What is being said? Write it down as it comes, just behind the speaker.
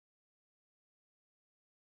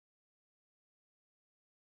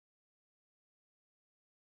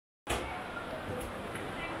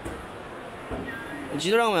鸡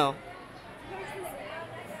腿两个没有？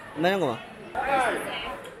买两个吗？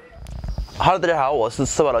 Hello， 大家好，我是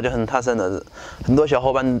吃饱了就很踏实的。很多小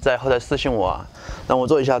伙伴在后台私信我啊，让我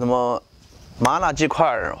做一下什么麻辣鸡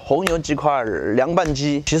块、红油鸡块、凉拌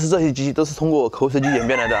鸡。其实这些鸡都是通过口水鸡演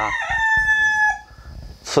变来的啊。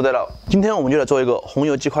吃对了，今天我们就来做一个红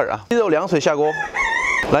油鸡块啊。鸡肉凉水下锅，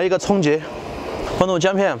来一个葱节，放入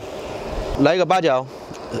姜片，来一个八角，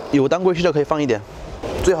有当归须的可以放一点，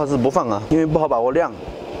最好是不放啊，因为不好把握量。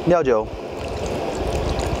料酒，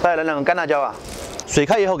再来2个干辣椒啊。 水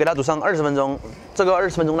开以后，给它煮上20分钟。这个20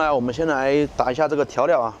分钟呢，我们先来打一下这个调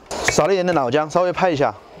料啊，少了一点点老姜，稍微拍一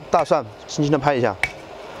下；大蒜，轻轻的拍一下。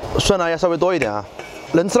蒜呢要稍微多一点啊。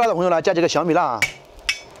能吃辣的朋友呢，加几个小米辣啊，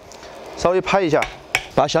稍微拍一下，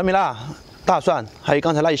把小米辣、大蒜还有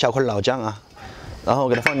刚才那一小块老姜啊，然后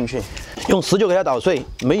给它放进去，用石臼给它捣碎，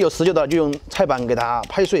没有石臼的就用菜板给它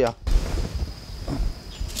拍碎啊。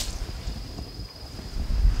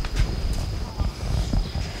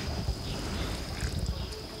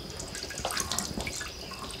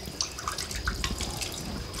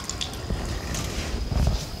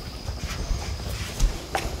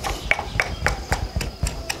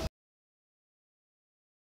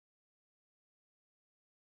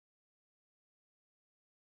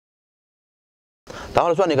 打好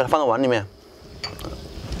了蒜，你给它放到碗里面，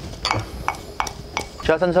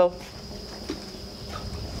加生抽，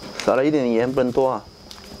少了一点盐，不能多啊。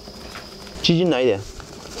鸡精来一点，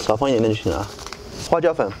少放一点点就行了啊。花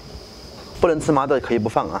椒粉，不能吃麻的可以不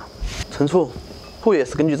放啊。陈醋，醋也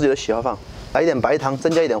是根据自己的喜好放。来一点白糖，增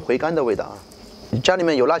加一点回甘的味道啊。家里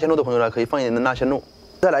面有辣鲜露的朋友呢，可以放一点的辣鲜露。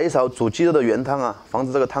再来一勺煮鸡肉的原汤啊，防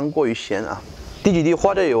止这个汤过于咸啊。滴几滴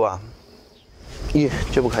花椒油啊，咦，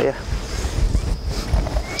揭不开呀。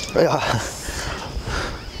 哎呀，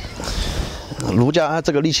卢家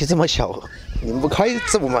这个力气这么小，拧不开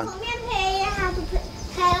怎么办？后面拍一下就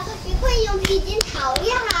拍了，你可以用皮筋套一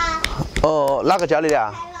下。哦，哪个教你的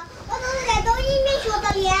啊？我都是在抖音里学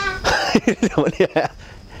的呀。这么厉害，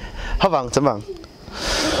好棒，真棒！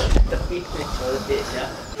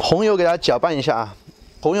红油给它搅拌一下啊。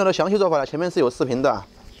红油的详细做法呢，前面是有视频的，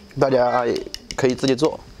大家可以自己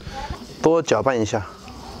做。多搅拌一下，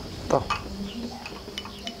倒。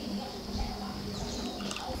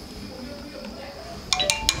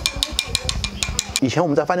 以前我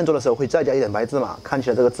们在饭店做的时候会再加一点白芝麻，看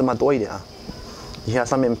起来这个芝麻多一点啊。你看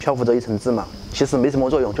上面漂浮着一层芝麻，其实没什么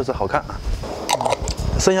作用，就是好看啊。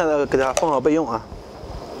剩下的给它放好备用啊。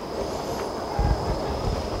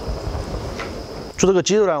煮这个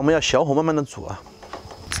鸡肉呢，我们要小火慢慢的煮啊。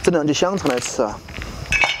这2节香肠来吃啊，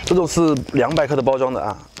这种是200克的包装的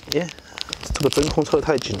啊。耶，这个真空抽得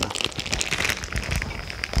太紧了。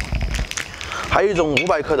还有一种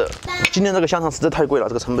500克的，今天这个香肠实在太贵了，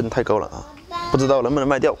这个成本太高了啊。 不知道能不能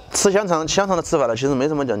卖掉。吃香肠的吃法呢，其实没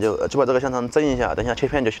什么讲究，就把这个香肠蒸一下，等一下切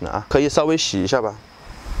片就行了啊。可以稍微洗一下吧。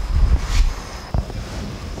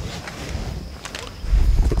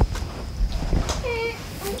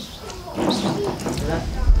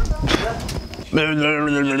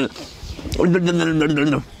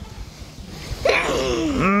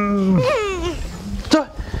这，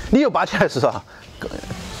你又拔起来是吧？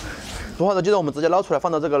煮好的鸡肉我们直接捞出来，放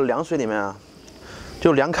到这个凉水里面啊，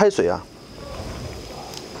就凉开水啊。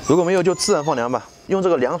 如果没有，就自然放凉吧。用这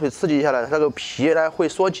个凉水刺激一下呢，它这个皮呢会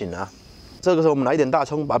缩紧啊。这个时候我们来一点大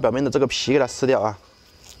葱，把表面的这个皮给它撕掉啊。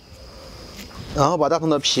然后把大葱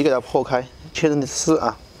的皮给它破开，切成丝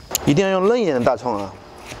啊。一定要用嫩一点的大葱啊。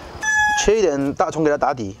切一点大葱给它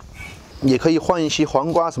打底，也可以换一些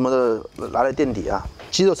黄瓜什么的拿来垫底啊。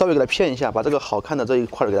鸡肉稍微给它片一下，把这个好看的这一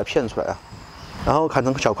块给它片出来啊。然后砍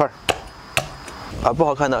成小块，把不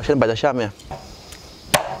好看的先摆在下面。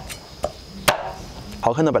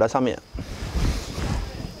 好看的摆在上面，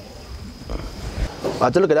把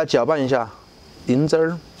这个给它搅拌一下，淋汁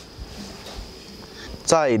儿，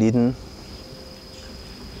再淋，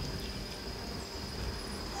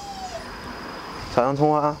撒上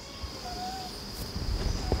葱花，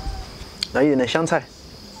来一点点香菜。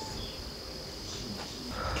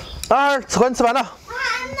大儿，吃饭了。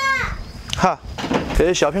哈，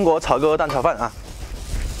给小苹果炒个蛋炒饭啊。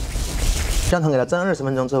香肠给它蒸20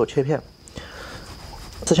分钟之后切片。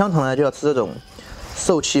 吃香肠呢，就要吃这种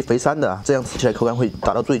瘦气肥膻的啊，这样吃起来口感会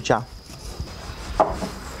达到最佳。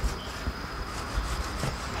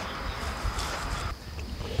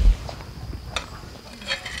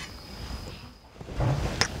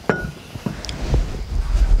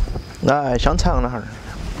来，香肠那哈儿，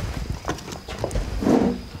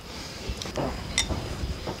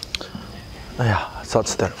哎呀，少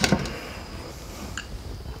吃点儿。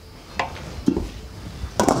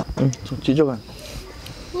鸡肉干。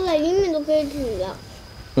我在里面都可以吃的。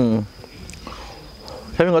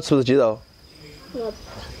小明哥吃不吃鸡肉？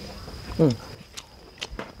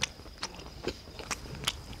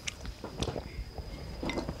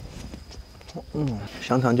我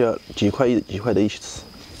香肠就要几块的一起吃。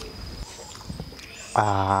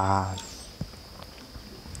啊，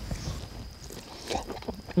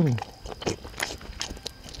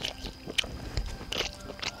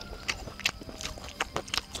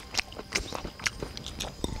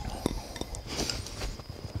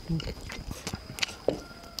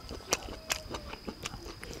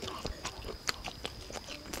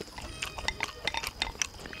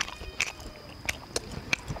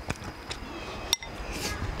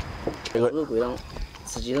这个肉贵了，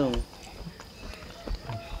吃鸡肉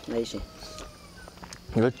那也行。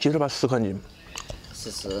那个鸡腿吧10块钱，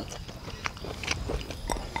 14。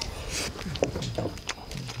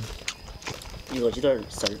一个鸡腿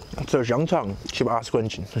丝儿。这香肠7、80块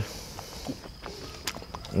钱。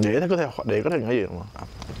那个才应该有嘛。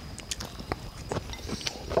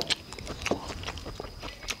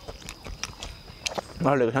然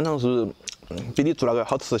后那个香肠是不是比你做那个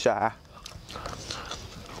好吃些啊？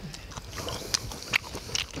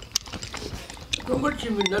跟我记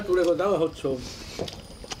不人家做那个单位好吃哦。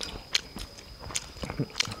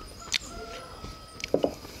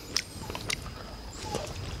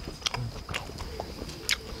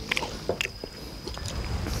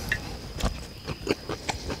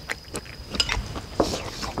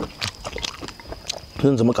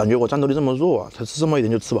人怎么感觉我战斗力这么弱啊？才吃这么一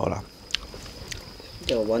点就吃饱了？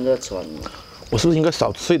这个碗都要吃完了。我是不是应该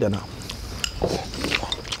少吃一点呢？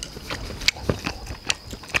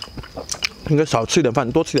应该少吃一点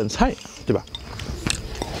饭，多吃点菜，对吧？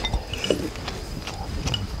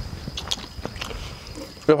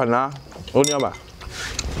要饭啦，我你要吧？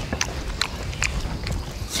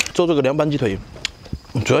做这个凉拌鸡腿，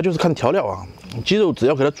主要就是看调料啊，鸡肉只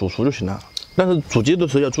要给它煮熟就行了。但是煮鸡的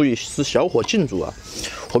时候要注意是小火静煮啊，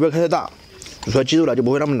火不要开太大，煮出来鸡肉呢就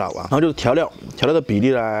不会那么老啊。然后就是调料的比例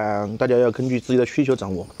呢，大家要根据自己的需求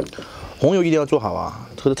掌握。红油一定要做好啊，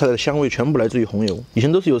这个菜的香味全部来自于红油。以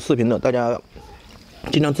前都是有视频的，大家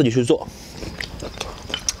尽量自己去做。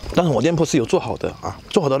但是我店铺是有做好的啊，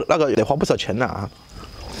做好的那个得花不少钱呢啊。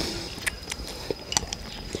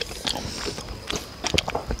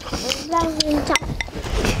让人家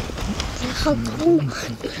好痛啊！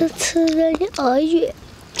是吃人的鳄鱼。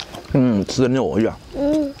吃人的鳄鱼啊。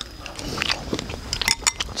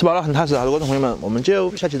吃饱了很踏实啊，各位朋友们，我们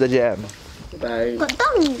就下期再见。拜拜。果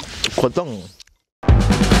冻。果冻。